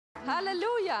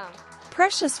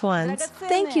Precious ones,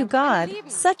 thank you God,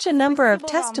 such a number of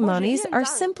testimonies are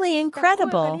simply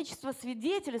incredible.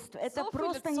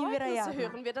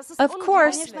 Of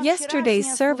course,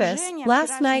 yesterday's service,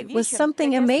 last night was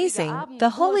something amazing. The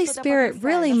Holy Spirit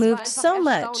really moved so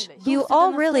much. You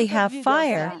all really have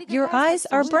fire. Your eyes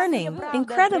are burning.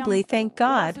 Incredibly, thank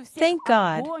God. Thank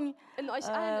God.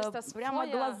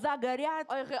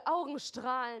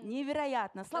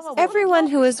 Everyone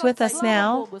who is with us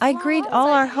now, I greet all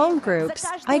our home groups,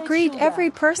 I greet every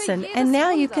person, and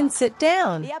now you can sit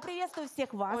down.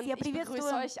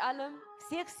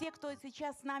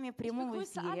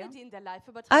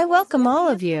 I welcome all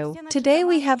of you. Today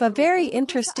we have a very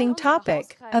interesting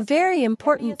topic, a very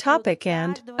important topic,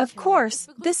 and, of course,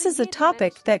 this is a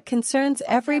topic that concerns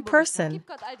every person.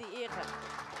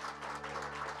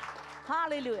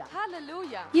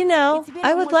 You know,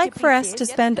 I would like for us to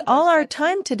spend all our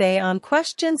time today on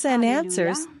questions and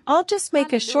answers. I'll just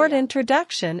make a short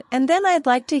introduction, and then I'd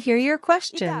like to hear your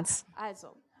questions.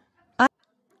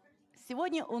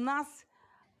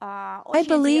 I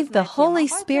believe the Holy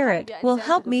Spirit will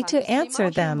help me to answer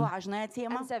them.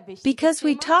 Because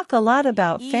we talk a lot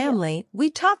about family, we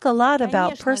talk a lot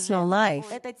about personal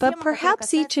life, but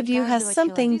perhaps each of you has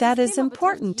something that is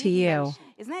important to you.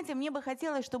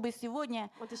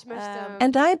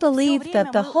 And I believe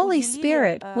that the Holy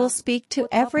Spirit will speak to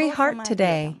every heart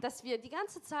today.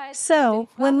 So,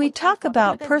 when we talk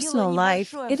about personal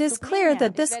life, it is clear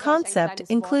that this concept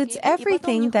includes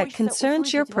everything that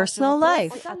concerns your personal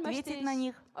life.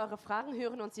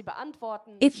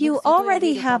 If you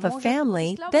already have a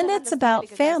family, then it's about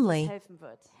family.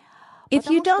 If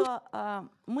you don't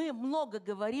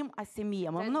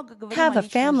have a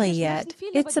family yet,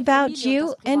 it's about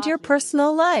you and your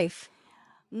personal life.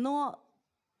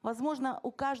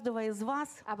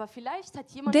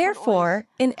 Therefore,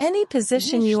 in any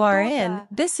position you are in,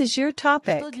 this is your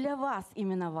topic.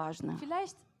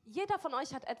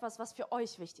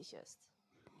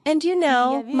 And you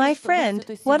know, my friend,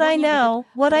 what I know,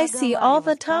 what I see all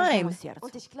the time.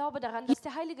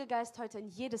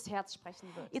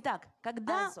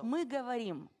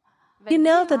 You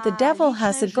know that the devil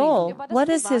has a goal. What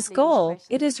is his goal?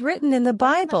 It is written in the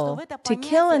Bible, to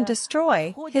kill and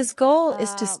destroy. His goal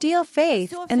is to steal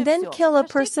faith and then kill a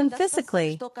person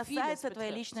physically.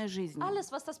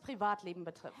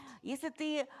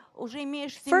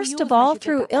 First of all,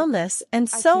 through illness and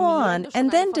so on,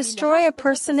 and then destroy a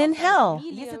person in hell.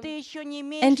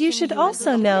 And you should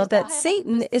also know that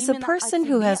Satan is a person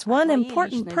who has one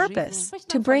important purpose,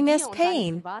 to bring us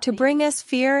pain, to bring us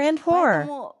fear and horror.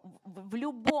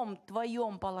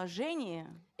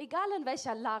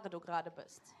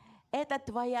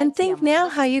 And think now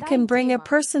how you can bring a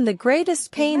person the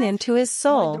greatest pain into his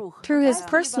soul, through his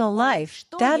personal life,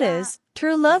 that is,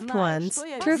 through loved ones,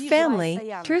 through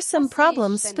family, through some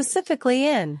problems specifically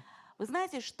in.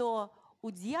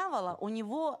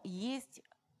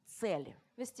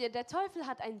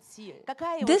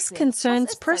 This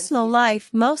concerns personal life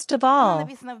most of all.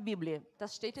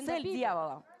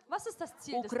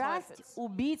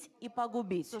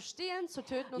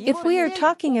 If we are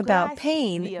talking about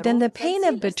pain, then the pain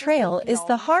of betrayal is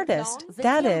the hardest,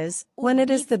 that is, when it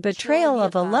is the betrayal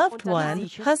of a loved one,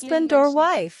 husband or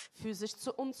wife.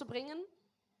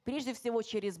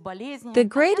 The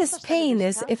greatest pain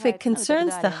is if it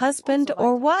concerns the husband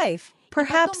or wife,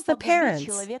 perhaps the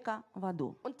parents.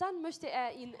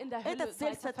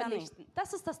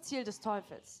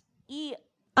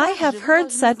 I have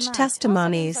heard such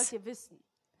testimonies.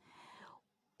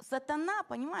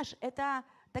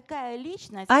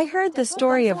 I heard the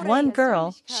story of one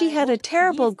girl. She had a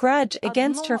terrible grudge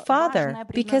against her father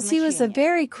because he was a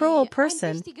very cruel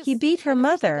person. He beat her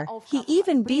mother. He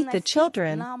even beat the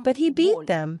children, but he beat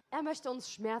them.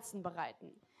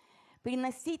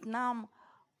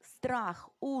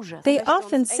 They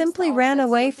often simply ran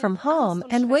away from home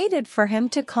and waited for him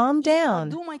to calm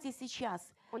down.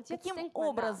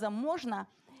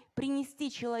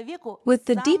 With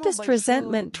the deepest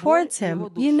resentment towards him,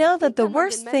 you know that the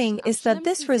worst thing is that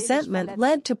this resentment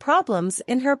led to problems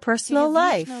in her personal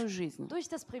life.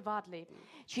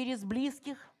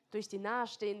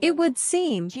 It would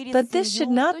seem, but this should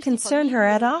not concern her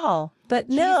at all. But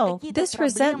no, this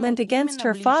resentment against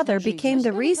her father became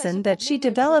the reason that she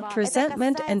developed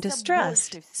resentment and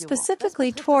distrust,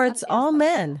 specifically towards all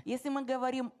men.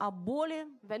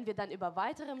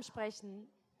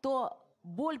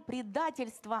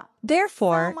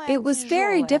 Therefore, it was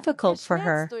very difficult for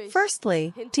her,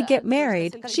 firstly, to get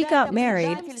married. She got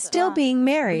married, still being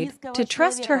married, to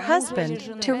trust her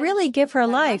husband, to really give her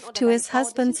life to his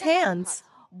husband's hands.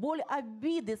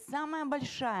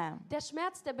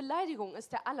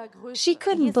 She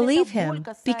couldn't believe him,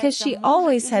 because she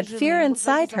always had fear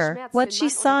inside her, what she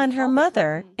saw in her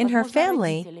mother, in her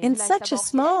family, in such a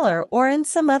smaller or in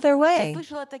some other way.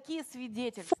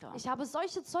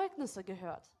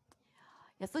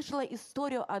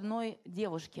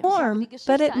 Form,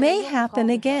 but it may happen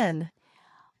again.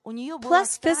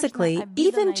 Plus physically,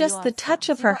 even just the touch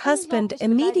of her husband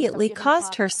immediately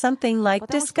caused her something like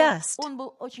disgust.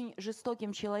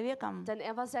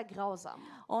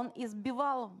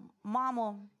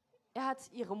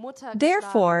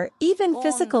 Therefore, even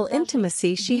physical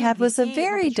intimacy she had was a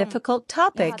very difficult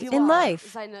topic in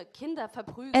life.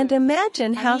 And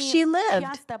imagine how she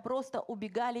lived.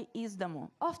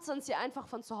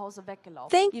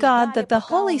 Thank God that the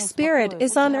Holy Spirit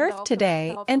is on earth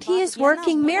today, and He is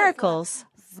working miracles.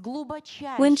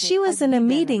 When she was in a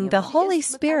meeting, the Holy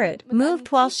Spirit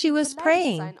moved while she was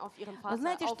praying.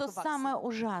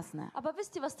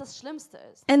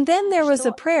 And then there was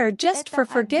a prayer just for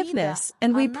forgiveness,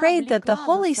 and we prayed that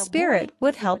the Holy Spirit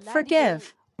would help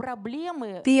forgive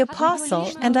the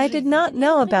apostle, and I did not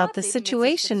know about the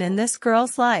situation in this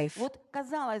girl's life.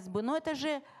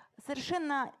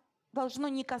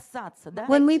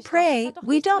 When we pray,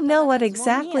 we don't know what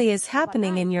exactly is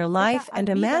happening in your life, and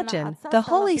imagine, the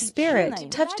Holy Spirit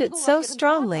touched it so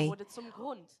strongly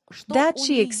that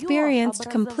she experienced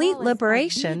complete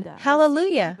liberation.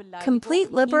 Hallelujah!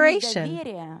 Complete liberation.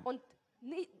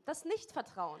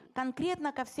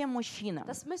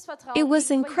 It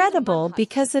was incredible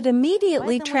because it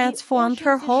immediately transformed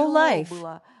her whole life.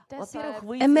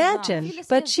 Imagine,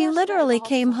 but she literally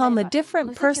came home a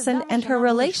different person, and her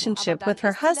relationship with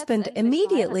her husband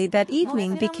immediately that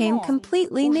evening became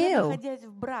completely new.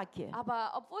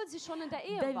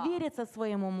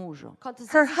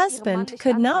 Her husband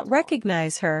could not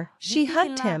recognize her. She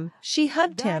hugged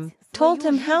him, told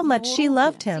him how much she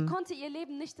loved him.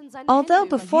 Although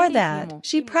before that,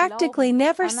 she practically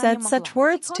never said such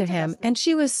words to him, and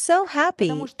she was so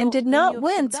happy and did not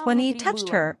wince when he touched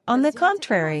her. On the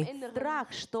contrary,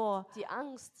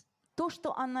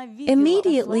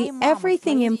 immediately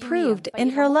everything improved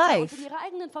in her life.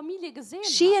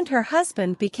 She and her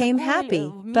husband became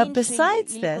happy, but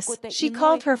besides this, she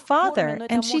called her father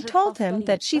and she told him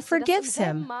that she forgives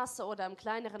him.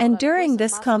 And during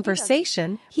this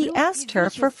conversation, he asked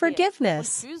her for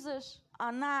forgiveness.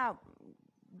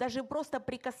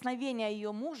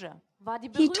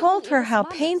 He told her how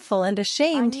painful and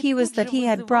ashamed he was that he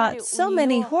had brought so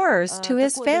many horrors to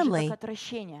his family.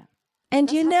 And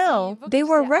you know, they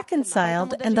were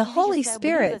reconciled, and the Holy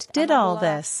Spirit did all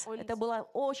this.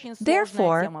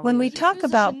 Therefore, when we talk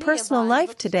about personal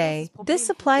life today, this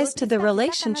applies to the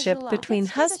relationship between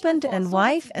husband and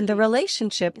wife and the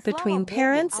relationship between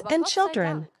parents and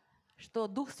children.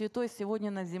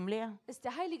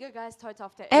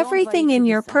 Everything in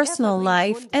your personal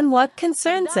life and what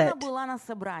concerns it.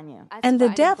 And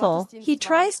the devil, he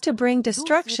tries to bring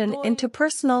destruction into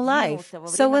personal life,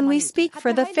 so when we speak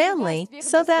for the family,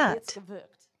 so that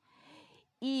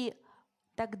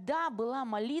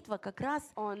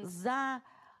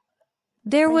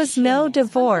there was no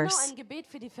divorce.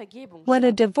 When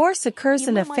a divorce occurs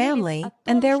in a family,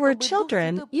 and there were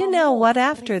children, you know what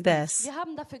after this?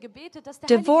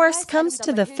 Divorce comes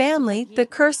to the family, the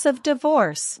curse of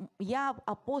divorce.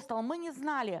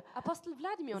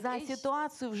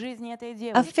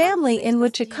 A family in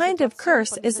which a kind of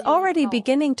curse is already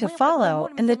beginning to follow,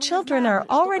 and the children are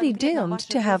already doomed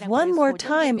to have one more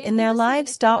time in their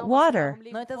lives. Water.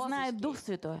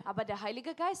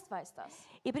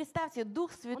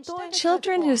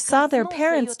 Children who saw their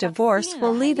parents divorce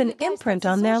will leave an imprint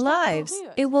on their lives.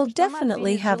 It will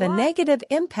definitely have a negative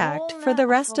impact for the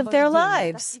rest of their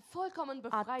lives.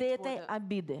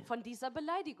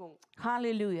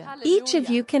 Each of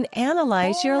you can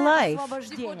analyze your life.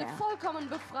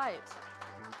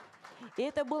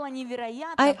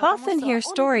 I often hear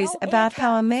stories about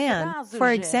how a man, for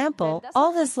example,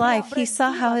 all his life he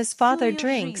saw how his father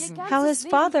drinks, how his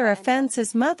father offends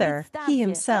his mother, he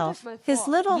himself, his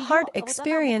little heart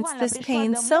experienced this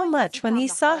pain so much when he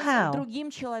saw how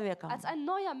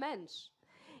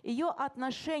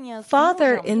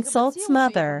father insults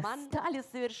mother.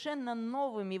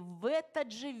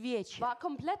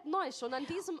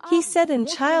 He said in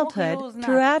childhood,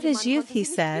 throughout his youth he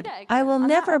said, I will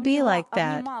never be like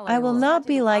that, I will not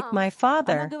be like my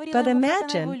father. But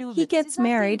imagine, he gets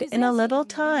married in a little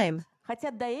time.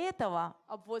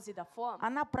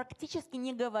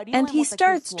 And he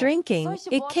starts drinking.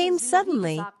 It came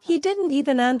suddenly. He didn't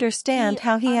even understand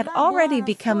how he had already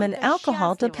become an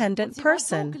alcohol-dependent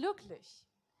person.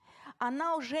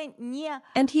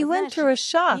 And he went through a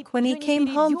shock when he came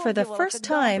home for the first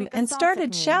time and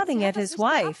started shouting at his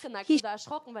wife. He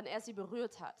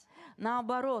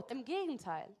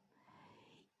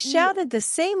shouted the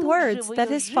same words that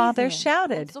his father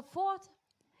shouted.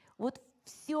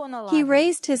 He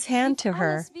raised his hand to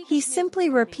her. He simply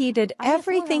repeated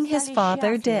everything his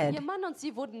father did.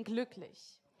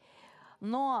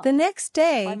 The next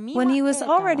day, when he was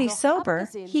already sober,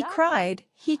 he cried,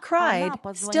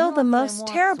 still the most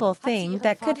terrible thing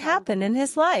that could happen in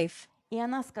his life.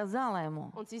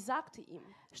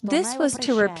 This was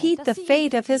to repeat the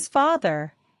fate of his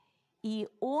father.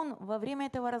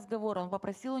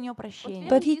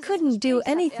 But he couldn't do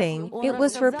anything. It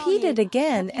was repeated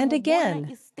again and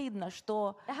again.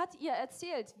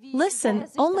 Listen,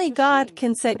 only God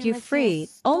can set you free.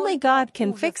 Only God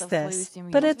can fix this.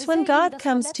 But it's when God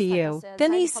comes to you,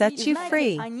 then He sets you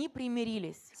free.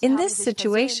 In this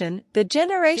situation, the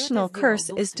generational curse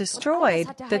is destroyed,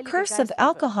 the curse of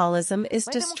alcoholism is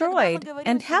destroyed,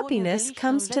 and happiness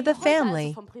comes to the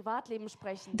family.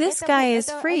 This guy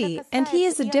is free, and he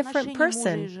is a different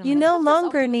person. You no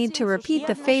longer need to repeat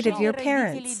the fate of your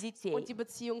parents.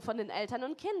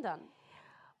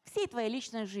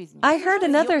 I heard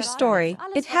another story.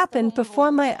 It happened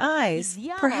before my eyes.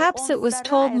 Perhaps it was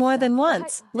told more than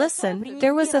once. Listen,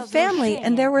 there was a family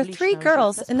and there were 3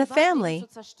 girls in the family.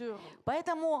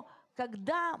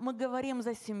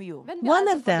 One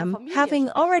of them, having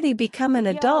already become an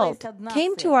adult,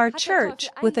 came to our church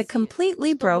with a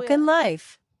completely broken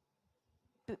life.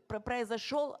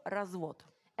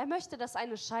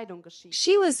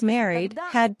 She was married,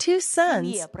 had 2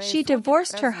 sons, she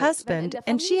divorced her husband,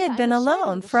 and she had been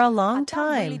alone for a long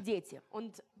time.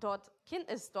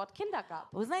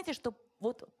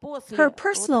 Her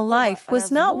personal life was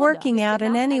not working out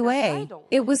in any way.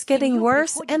 It was getting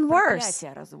worse and worse.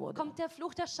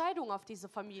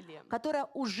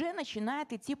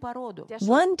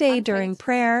 One day during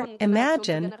prayer,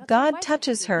 imagine, God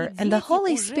touches her and the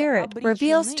Holy Spirit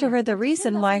reveals to her the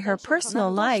reason why her personal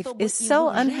life is so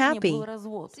unhappy.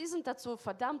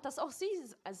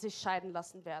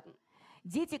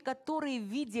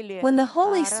 When the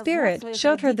Holy Spirit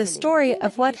showed her the story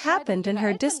of what happened in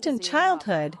her distant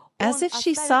childhood, as if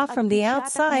she saw from the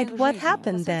outside what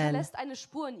happened then,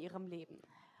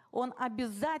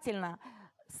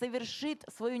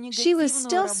 she was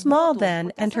still small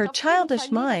then, and her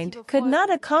childish mind could not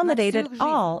accommodate it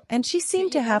all, and she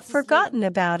seemed to have forgotten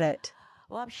about it.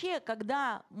 What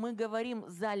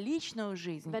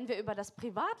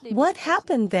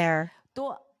happened there?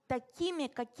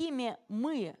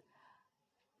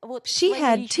 She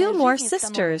had 2 more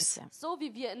sisters.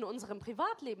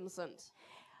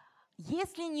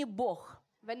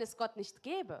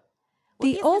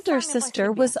 The older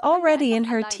sister was already in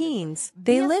her teens.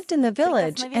 They lived in the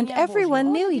village and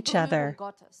everyone knew each other.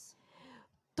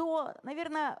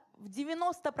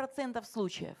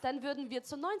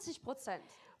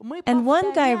 And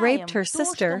one guy raped her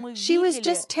sister. She was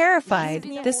just terrified.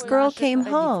 This girl came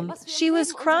home. She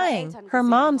was crying. Her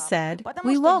mom said,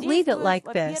 "We won't leave it like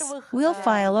this. We'll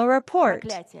file a report."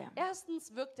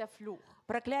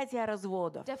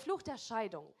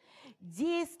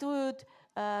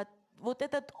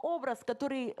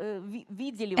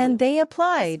 And they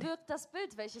applied.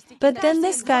 But then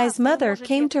this guy's mother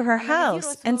came to her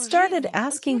house and started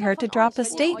asking her to drop a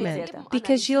statement,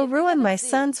 because you'll ruin my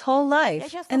son's whole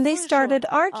life. And they started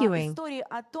arguing.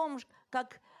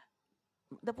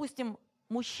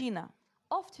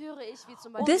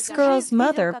 This girl's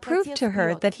mother proved to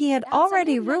her that he had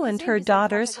already ruined her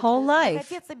daughter's whole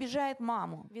life.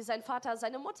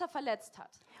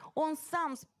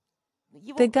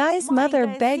 The guy's mother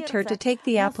begged her to take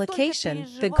the application.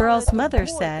 The girl's mother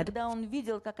said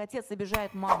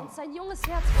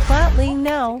flatly,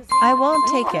 "No, I won't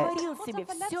take it."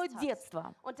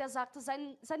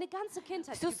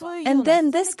 And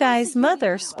then this guy's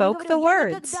mother spoke the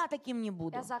words.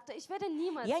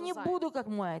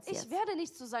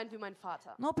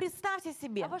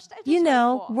 You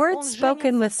know, words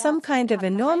spoken with some kind of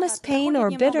enormous pain or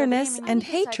bitterness and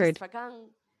hatred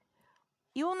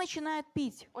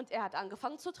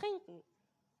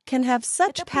can have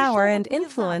such power and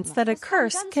influence that a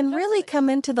curse can really come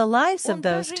into the lives of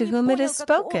those to whom it is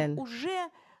spoken.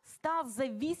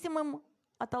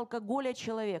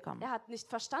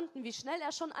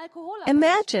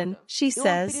 Imagine, she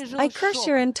says, "I curse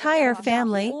your entire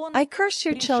family. I curse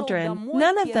your children.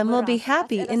 None of them will be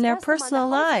happy in their personal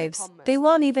lives. They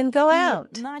won't even go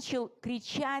out."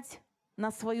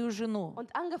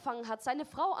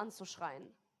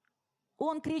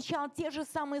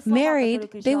 Married,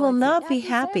 they will not be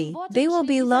happy, they will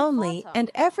be lonely,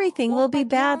 and everything will be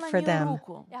bad for them.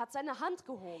 Hat seine Hand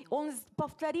gehoben.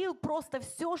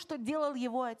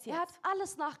 Hat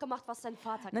alles nachgemacht, was sein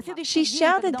Vater gemacht hat. She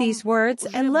shouted these words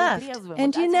and left,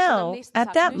 and you know,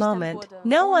 at that moment,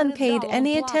 no one paid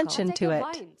any attention to it.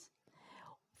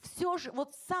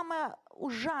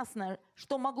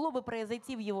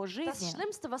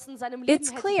 It's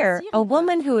clear, a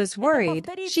woman who is worried,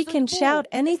 she can shout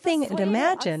anything and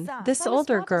imagine, this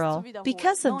older girl,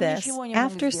 because of this,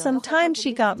 after some time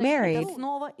she got married.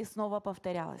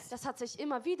 Das hat sich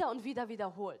immer wieder und wieder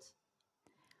wiederholt.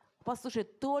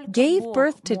 Gave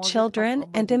birth to children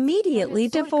and immediately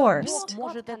divorced.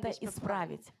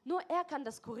 Nur kann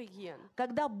das korrigieren.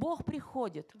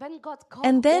 Wenn Gott kommt,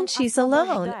 And then she's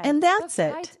alone, and that's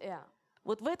it.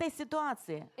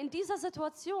 In dieser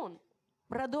Situation.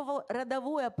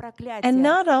 And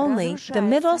not only the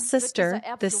middle sister,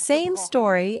 the same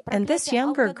story, and this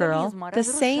younger girl, the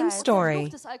same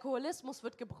story.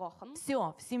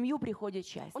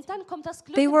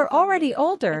 They were already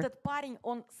older.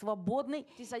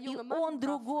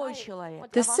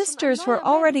 The sisters were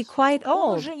already quite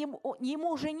old.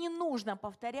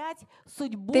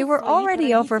 They were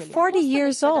already over 40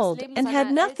 years old and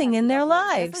had nothing in their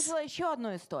lives.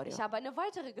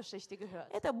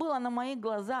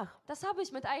 Das habe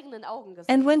ich mit eigenen Augen gesehen.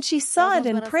 And when she saw it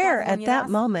in prayer at that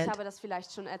moment, Ich habe das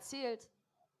vielleicht schon erzählt.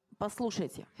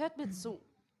 Hört mir zu.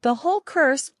 the whole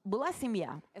curse.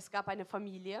 Es gab eine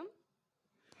Familie.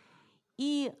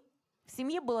 И в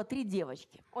семье было 3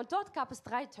 девочки. Und dort gab es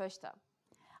 3 Töchter.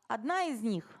 Одна из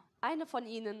них, eine von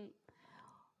ihnen,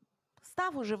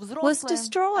 став уже Was взрослой, als sie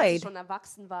destroyed. schon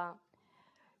erwachsen war,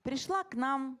 пришла к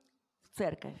нам в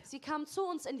церковь sie kam zu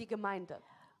uns in die Gemeinde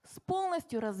с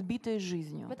полностью разбитой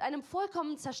жизнью. mit einem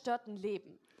vollkommen zerstörten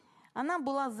Leben. Она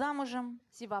была замужем.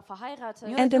 Sie war verheiratet.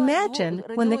 And imagine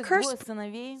when the Родилось curse. 2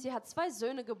 сыновей. Sie hat 2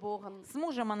 Söhne geboren. С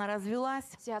мужем она развелась.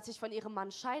 Sie hat sich von ihrem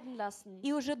Mann scheiden lassen.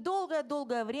 И уже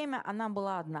долгое-долгое время она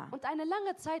была одна. Und eine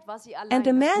lange Zeit war sie And alleine.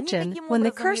 imagine when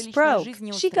the curse broke,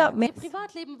 she got Ihr married.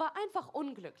 Privatleben war einfach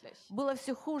unglücklich. Было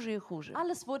все хуже и хуже.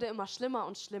 Alles wurde immer schlimmer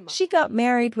und schlimmer. She got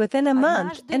married within a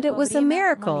month, and it was a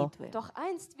miracle. Doch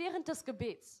einst während des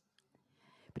Gebets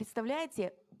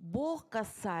Представляете, Бог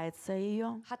касается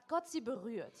ее. hat Gott sie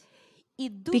berührt. И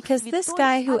Дух Because this Святой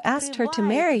guy who asked her to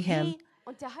marry открывает him, ей,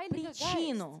 Und der Heilige Geist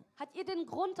Причину. hat ihr den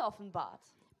Grund offenbart,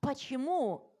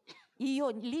 почему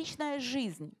ее личная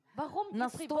жизнь warum ihr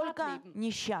настолько Privatleben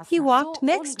несчастна. he walked so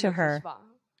next to her. unglücklich war.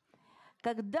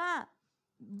 Когда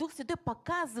Дух Святой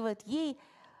показывает ей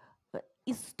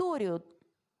историю,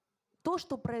 то,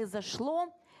 что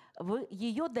произошло в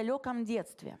ее далеком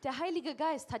детстве. Der Heilige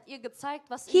Geist hat ihr gezeigt,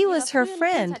 was in He ihrer was her frühen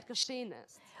friend. Kindheit geschehen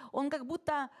ist. Он как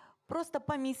будто просто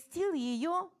поместил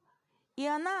ее, и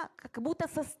она как будто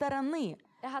со стороны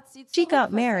Er hat sie She got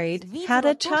zurückversetzt. married, had видела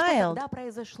a то, что child. тогда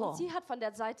произошло. Und sie hat von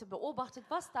der Seite beobachtet,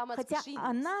 was damals Хотя geschehen ist,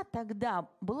 она тогда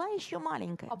была еще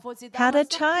маленькая. obwohl sie Had a damals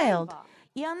noch klein child. war.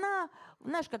 И она,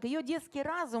 знаешь, как ее детский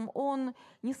разум, он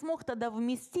не смог тогда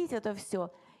вместить это все.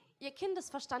 Ihr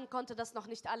Kindesverstand konnte das noch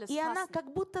nicht alles И она fassen.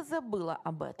 как будто забыла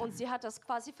об этом. Und sie hat das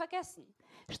quasi vergessen.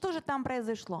 Что же там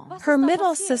произошло? Was Her ist da middle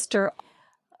passiert? sister,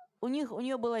 У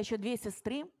нее было еще 2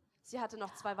 сестры. Sie hatte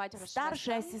noch 2 weitere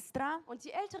Старшая Schwestern. сестра Und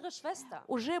die ältere Schwester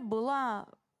уже была,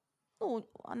 ну,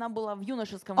 она была в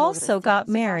юношеском also возрасте. got sie war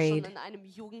schon married. in einem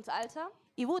Jugendalter.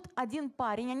 И вот один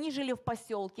парень, они жили в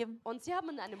поселке, Und sie haben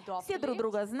in einem Dorf все друг gelebt.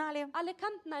 друга знали. Alle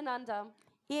kannten einander.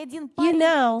 И один You парень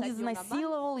know,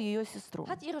 изнасиловал ее сестру.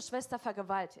 Hat ihre Schwester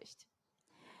vergewaltigt.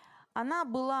 Она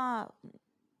была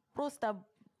просто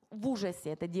в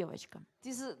ужасе, эта девочка.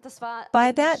 Das war by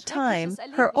ein that schreckliches time,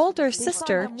 Erlebnis her für older sie.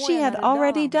 sister, she had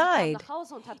already Sie kam died. nach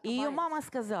Hause und hat И ее geweint. мама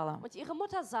сказала, Und ihre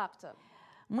Mutter sagte,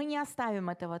 мы не оставим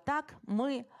этого так,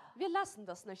 мы wir lassen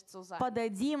das nicht so sein.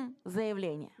 подадим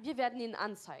заявление. Wir werden ihn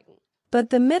anzeigen. But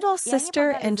the middle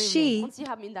sister and she, Und sie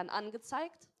haben ihn dann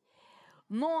angezeigt.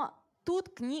 Но тут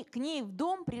к ней в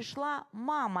дом пришла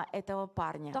мама этого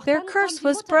парня Doch Their dann kam curse die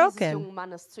was Mutter dieses broken. jungen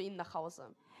Mannes zu ihnen nach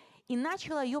Hause и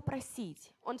начала ее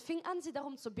просить, und fing an, sie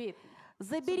darum zu beten.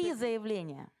 забери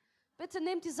заявление, Bitte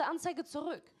nehmt diese Anzeige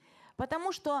zurück.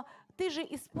 потому что ты же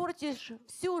испортишь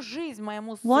всю жизнь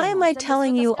моему why am сыну. I Denn das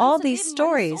telling wird you das all ganze these Leben meines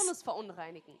stories? Sohnes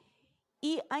verunreinigen.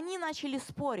 И они начали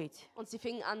спорить. Und sie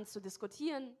fingen an zu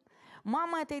diskutieren.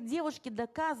 Мама этой девушки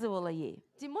доказывала ей,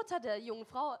 Die Mutter der jungen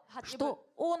Frau hat ihr что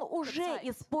он уже gezeigt,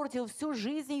 испортил всю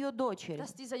жизнь ее дочери.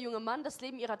 dass dieser junge Mann das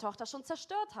Leben ihrer Tochter schon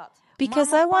zerstört hat.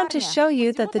 Because I want to show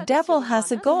you that the devil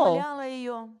has a goal. Умоляла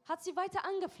ее, Hat sie weiter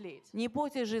angefleht. не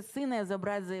пойте же сына и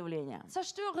забрать заявление.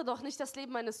 Zerstöre doch nicht das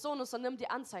Leben meines Sohnes und nimm die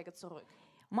Anzeige zurück.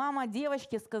 Мама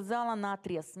девочки сказала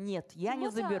наотрез, нет, я Die не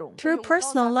Mutter заберу. der Through jungen Frau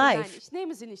personal sagte, nein, life. ich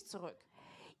nehme sie nicht zurück.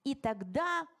 И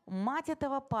тогда мать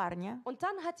этого парня Und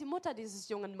dann hat die Mutter dieses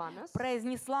jungen Mannes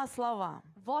произнесла слова.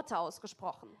 Worte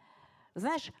ausgesprochen.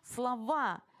 Знаешь,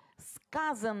 слова,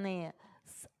 сказанные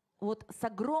с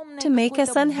огромной To make us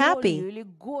какой-то unhappy. болью или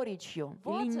горечью,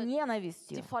 или Worte, die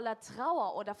ненавистью, voller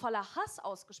Trauer oder voller Hass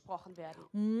ausgesprochen werden,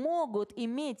 могут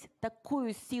иметь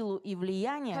такую силу и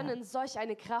влияние, können solch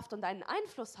eine Kraft und einen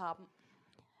Einfluss haben,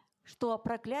 что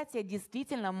проклятие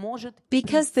действительно может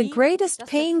Because the прийти greatest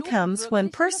pain comes when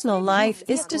personal life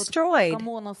is destroyed.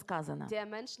 кому оно сказано. der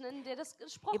Menschen, in der das И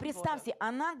gesprochen wurde. представьте,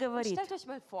 она Und говорит, stellt euch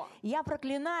mal vor, я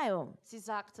проклинаю sie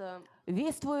sagte,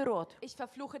 весь твой род, ich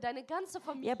verfluche deine ganze я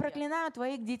Familie, проклинаю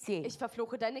твоих детей. ich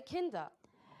verfluche deine Kinder.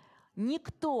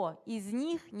 Никто из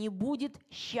них не будет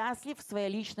счастлив в своей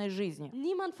личной жизни.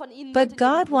 Niemand von ihnen But wird in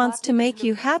God ihrem wants to Privatleben make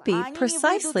you glücklich sein. happy Они не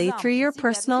precisely выйдут through your замуж.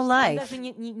 personal Они life. даже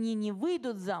не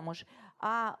выйдут замуж,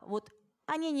 а вот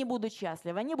они не будут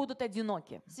счастливы, они будут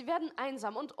одиноки. Sie werden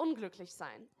einsam und unglücklich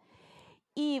sein.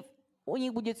 И у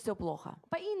них будет все плохо.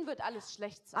 Bei ihnen wird alles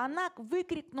schlecht sein. Она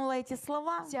выкрикнула эти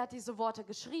слова Sie hat diese Worte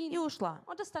geschrien и ушла.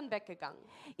 und ist dann weggegangen.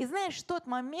 И знаешь, в тот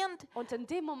момент Und in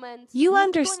dem Moment, You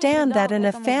understand that in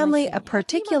a family, a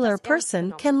particular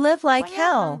person can live like понятно,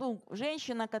 hell. ну,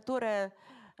 женщина, которая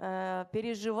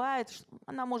переживает,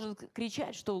 она может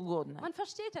кричать что угодно. man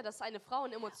versteht ja, dass eine Frau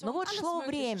in Но Emotionen вот alles шло Mögliche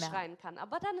время. schreien kann.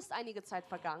 Aber dann ist einige Zeit И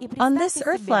vergangen. On this представьте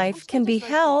earth себе, life can be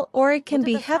hell or it can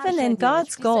be heaven, and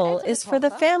God's goal is for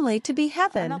the family to be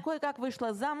она heaven. кое-как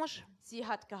вышла замуж, Sie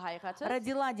hat geheiratet,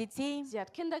 родила детей sie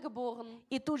hat Kinder geboren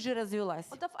и тут же развелась.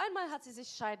 und auf einmal hat sie sich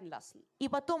scheiden lassen. И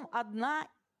потом одна,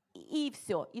 и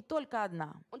все, и только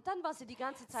одна. Und dann war sie die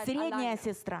ganze Zeit Средняя alleine.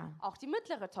 сестра, Auch die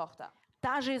mittlere Tochter,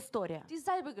 та же история.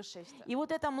 dieselbe Geschichte. И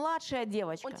вот эта младшая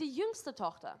девочка, Und die jüngste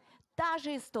Tochter, та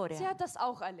же sie история. hat das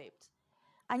auch erlebt.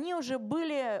 Они уже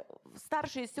были,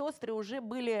 старшие сестры уже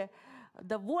были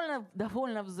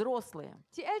довольно взрослые.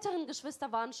 Die älteren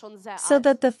Geschwister waren schon sehr So alt.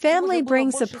 that the family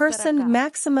brings a person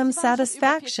maximum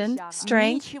satisfaction,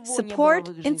 strength, support,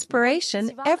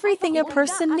 inspiration, everything a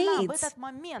person Когда она в needs. этот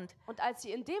момент Und als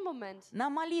sie in dem Moment на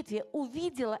молитве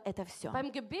увидела это все, beim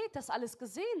Gebet das alles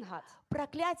gesehen hat,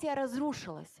 проклятие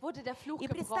разрушилось. wurde der Fluch И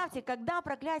gebrochen. представьте, когда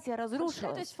проклятие Und stellt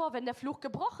разрушилось, euch vor, wenn der Fluch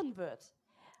gebrochen wird,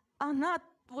 она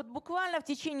вот буквально в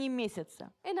течение месяца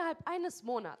innerhalb eines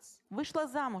Monats вышла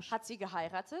замуж. hat sie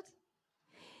geheiratet.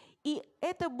 И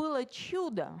это было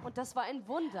чудо, Und das war ein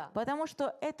Wunder. потому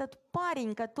что этот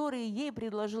парень, который ей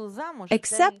предложил замуж,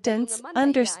 Acceptance,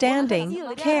 understanding,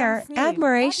 care,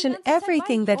 admiration,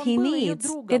 everything that he needs,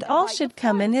 it all should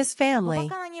come in his но family.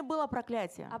 пока не было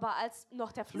проклятия, Aber als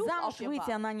noch der Fluch auf замуж ihr выйти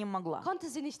war, она не могла. konnte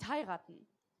sie nicht heiraten.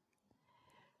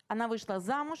 Она вышла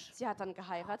замуж, Sie hat dann у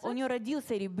geheiratet. нее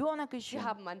родился ребенок Sie еще.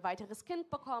 haben ein weiteres Kind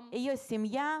bekommen. Ее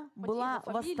семья Und была ihre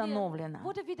Familie восстановлена.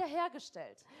 wurde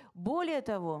wiederhergestellt. Более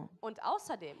того, Und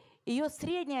außerdem, ее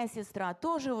средняя сестра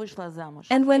тоже вышла замуж.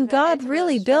 And when God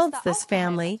really builds this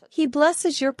family, He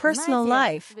blesses your personal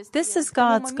life. This is К тому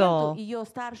God's моменту goal. ее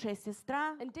старшая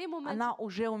сестра, in dem Moment она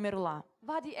уже умерла.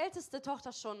 war die älteste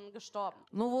Tochter schon gestorben.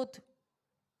 Ну вот,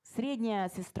 средняя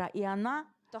сестра и она,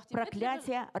 Doch die mittlere,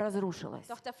 проклятие разрушилось.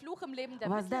 doch der Fluch im Leben der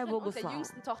Воздай mittleren Богу und der славу.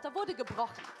 jüngsten Tochter wurde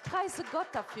gebrochen. Preise Gott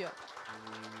dafür.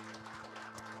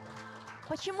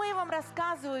 Почему я вам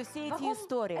рассказываю все эти Warum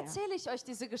истории? erzähle ich euch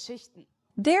diese Geschichten?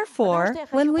 Therefore,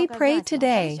 when we pray Weil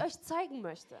today, ich euch zeigen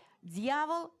möchte,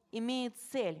 Дьявол имеет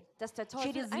цель dass der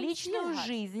Teufel через ein личную Ziel hat,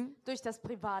 жизнь durch das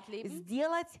Privatleben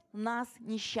сделать нас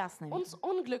несчастными. uns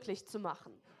unglücklich zu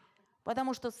machen.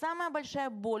 Потому что самая большая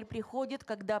боль приходит,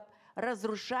 когда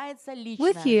разрушается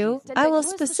личная with you, жизнь. I will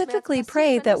specifically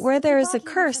pray that where there is a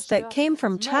curse that came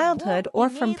from childhood or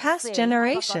from past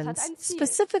generations,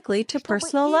 specifically to Чтобы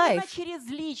personal именно life, через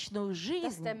личную Dass der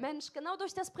жизнь Mensch genau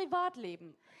durch das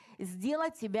Privatleben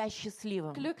сделать себя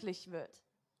счастливым. glücklich wird.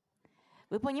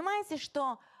 Вы понимаете,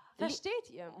 что Versteht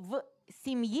ihr, в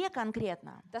семье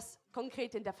конкретно dass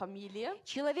konkret in der Familie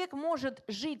человек может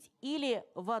жить или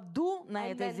в аду на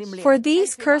ein этой Mensch земле, for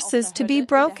these entweder auf curses der to be Hölle, in der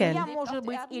broken, семья lebt может auf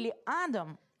быть Erden. или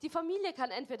адом, Die Familie kann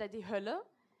entweder die Hölle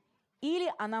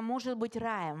или она может быть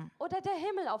раем. oder der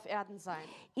Himmel auf Erden sein.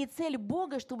 И цель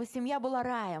Бога, чтобы семья была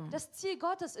раем. Das Ziel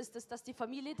Gottes ist es, dass die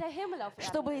Familie der Himmel auf Erden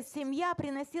Чтобы ist. семья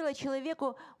приносила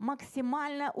человеку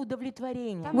максимальное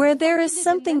удовлетворение. Where there is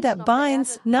something that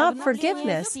binds, not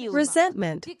forgiveness,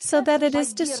 resentment, so that it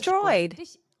is destroyed.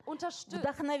 Dich unterstützt,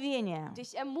 Вдохновение.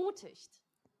 dich ermutigt,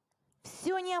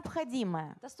 Все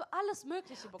необходимое. dass du alles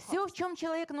Mögliche Все, в bekommst. чем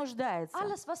человек нуждается.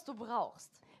 Alles, was du brauchst.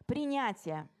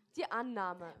 Принятие, Die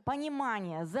Annahme,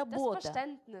 понимание, das забота,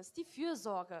 Verständnis, die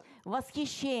Fürsorge,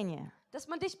 восхищение. dass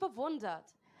man dich bewundert.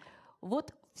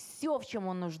 Вот все, в чем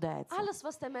он нуждается. Alles,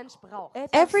 was der Mensch braucht.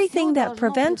 Это Everything всё that должно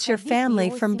prevents your приходить в family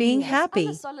его from being семье. happy,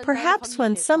 perhaps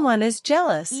when someone is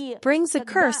jealous, И brings a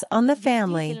когда curse on the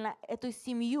family. действительно эту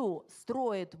семью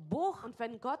строит Бог, Und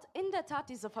wenn Gott in der Tat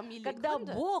diese Familie когда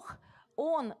gründet, Бог,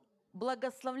 Он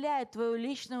благословляет твою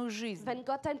личную жизнь, wenn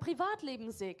Gott dein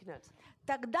Privatleben segnet,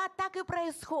 тогда так и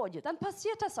происходит. dann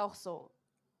passiert das auch so.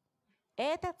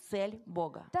 Это цель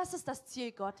Бога. Das ist das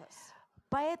Ziel Gottes.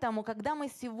 Поэтому, когда мы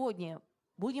сегодня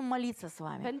будем молиться с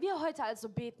вами, Wenn wir heute also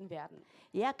beten werden,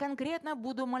 я конкретно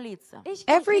буду молиться. ich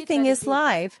Everything konkret is werde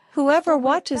beten, live. Whoever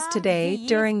watches today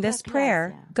during this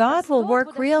prayer, God will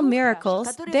work real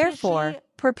miracles. Therefore,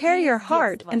 prepare your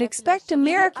heart and expect a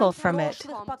miracle from it.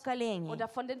 Прошлых поколений, oder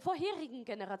von den vorherigen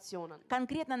Generationen,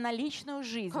 конкретно на личную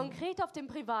жизнь, konkret auf dem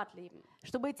Privatleben,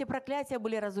 чтобы эти проклятия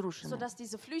были разрушены. sodass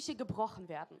diese Flüche gebrochen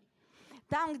werden.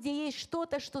 Там, где есть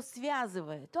что-то, что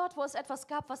связывает, Dort, wo es etwas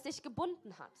gab, was dich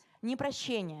gebunden hat,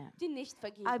 непрощение, die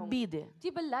Nichtvergebung, обиды,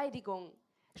 die Beleidigung,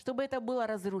 чтобы это было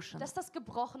разрушено. dass das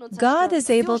gebrochen und God zerstört is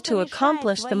wird. able to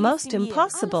accomplish the most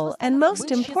impossible, and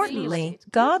most importantly,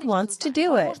 God wants to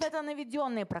do it. Возможно, это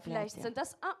наведенные Vielleicht проклятия. sind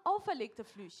das auferlegte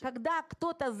Flüche. Когда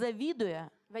кто-то, завидуя,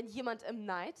 Wenn jemand im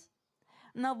Neid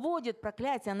наводит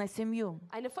проклятие на семью,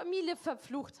 eine Familie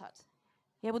verflucht hat,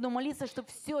 я буду молиться, чтобы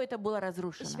все это было ich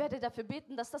разрушено. werde dafür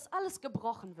beten, dass das alles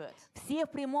gebrochen wird. Все в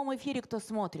прямом эфире, кто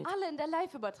смотрит. Alle in der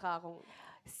Live-Übertragung.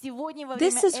 Сегодня во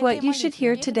This время is what этой you should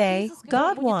hear молитвы today.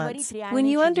 God wants. When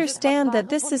you understand that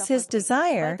this is His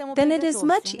desire, then it is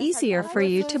much easier for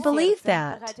you to believe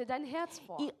that. Bereite dein Herz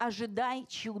vor и ожидай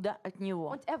чуда от Него.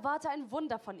 und erwarte ein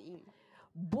Wunder von ihm.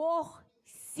 Бог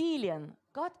силен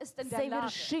Gott ist in der Lage,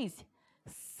 совершить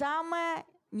самое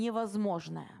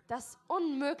невозможное. das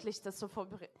Unmöglichste zu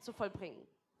vollbringen.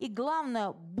 И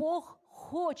главное, Бог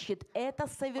хочет это Und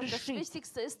das совершить.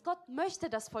 Wichtigste ist, Gott möchte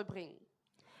das vollbringen.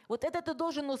 Вот это ты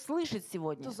должен услышать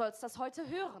сегодня. Du sollst das heute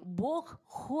hören. Bог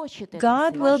хочет это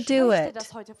God will совершить. do möchte it.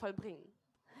 das heute vollbringen.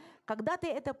 Когда ты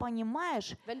это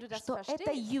понимаешь, Wenn du das что это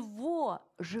verstehst, Его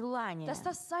желание, dass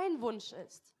das sein Wunsch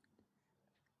ist,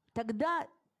 тогда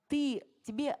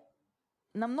тебе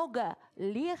намного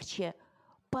легче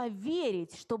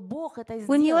поверить, что Бог это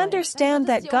When you сделает. understand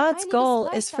that God's goal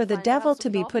is for the devil to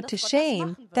be put to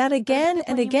shame, that again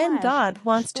and again God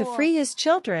wants to free His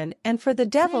children and for the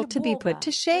devil to be put to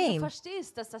wenn du shame.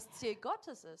 verstehst, dass das Ziel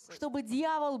Gottes ist, Чтобы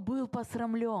дьявол был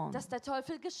посрамлен, dass der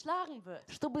Teufel geschlagen wird,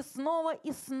 чтобы снова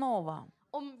и снова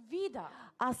wieder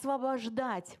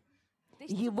освобождать dich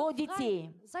zu его детей,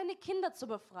 befreien, seine Kinder zu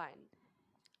befreien,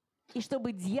 и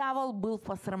чтобы дьявол был в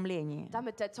посрамлении.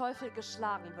 damit der Teufel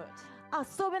geschlagen wird.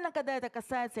 Особенно, когда это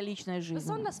касается личной жизни.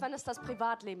 Besonders wenn es das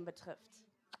Privatleben betrifft.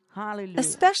 Аллилуйя.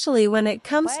 Especially when it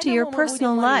comes to your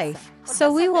personal life. So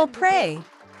we will pray.